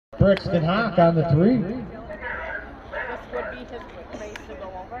Brixton Hawk on the 3. This would be his place to go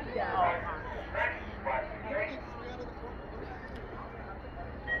over.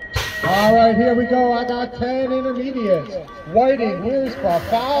 All right, here we go. I got 10 intermediates. Whiting, Wiersma,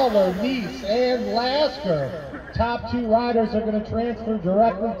 Fowler, Neese, and Lasker. Top 2 riders are going to transfer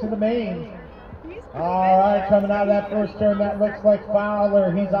directly to the main. All right, coming out of that first turn, that looks like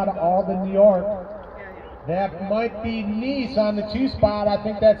Fowler. He's out of Alden, New York. That might be Neese on the 2 spot. I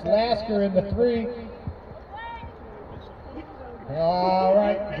think that's Lasker in the 3. All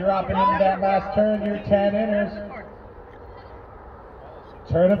right, dropping into that last turn, your 10 inners.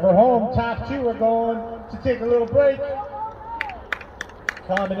 Turning for home, top 2 are going to take a little break.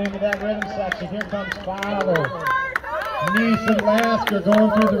 Coming into that rhythm section, here comes Fowler. Neese and Lasker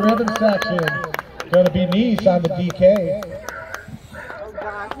going through the rhythm section. Going to be Neese on the DK. Oh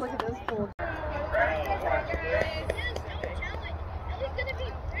gosh, look at this pool.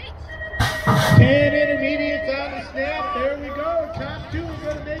 10 intermediates on the snap. There we go. Top 2 are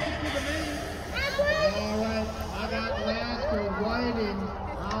going to make it to the main. All right, I got Lasker, Whiting,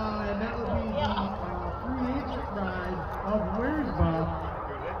 and that will be the free agent ride of Wiersma.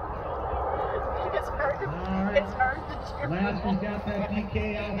 It's hard to, All right. it's hard to cheer. Lasker's got that DK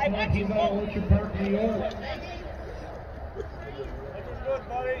out front. He's out of Orchard Park, New York.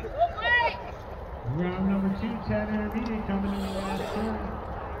 Round number 2, 10 intermediate coming in the last turn.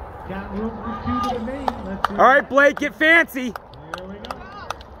 Got room for 2 to the main. Let's see. All right, Blake, get fancy. Here we go.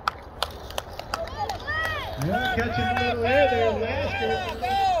 Yeah, catching a little air there, Lasker.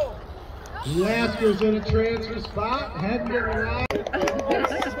 Lasker's in a transfer spot, heading to the right.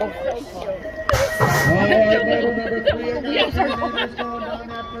 All right, number 3, I got 2 meters going down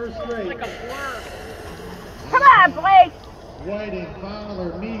that first straight. Come on, Blake! Whiting,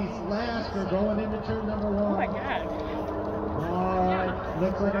 Fowler, Neese, Lasker going into turn number 1. Oh my God. All right,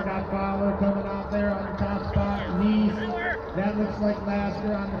 looks like I got Fowler coming out there on the top spot. Neese, that looks like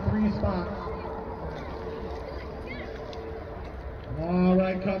Lasker on the 3 spot. All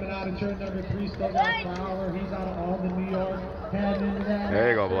right, coming out of turn number 3, still got Fowler. He's out of Alden, New York. Heading into that. There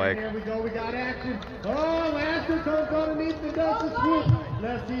you go, Blake. Here we go, we got action. Oh, Lasker comes underneath the does the swoop.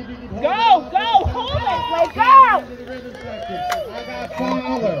 Let's see if he can hold it. Hold it, Blake, go! Into the rhythm section. I got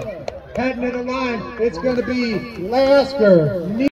Fowler heading to the line. It's going to be Lasker.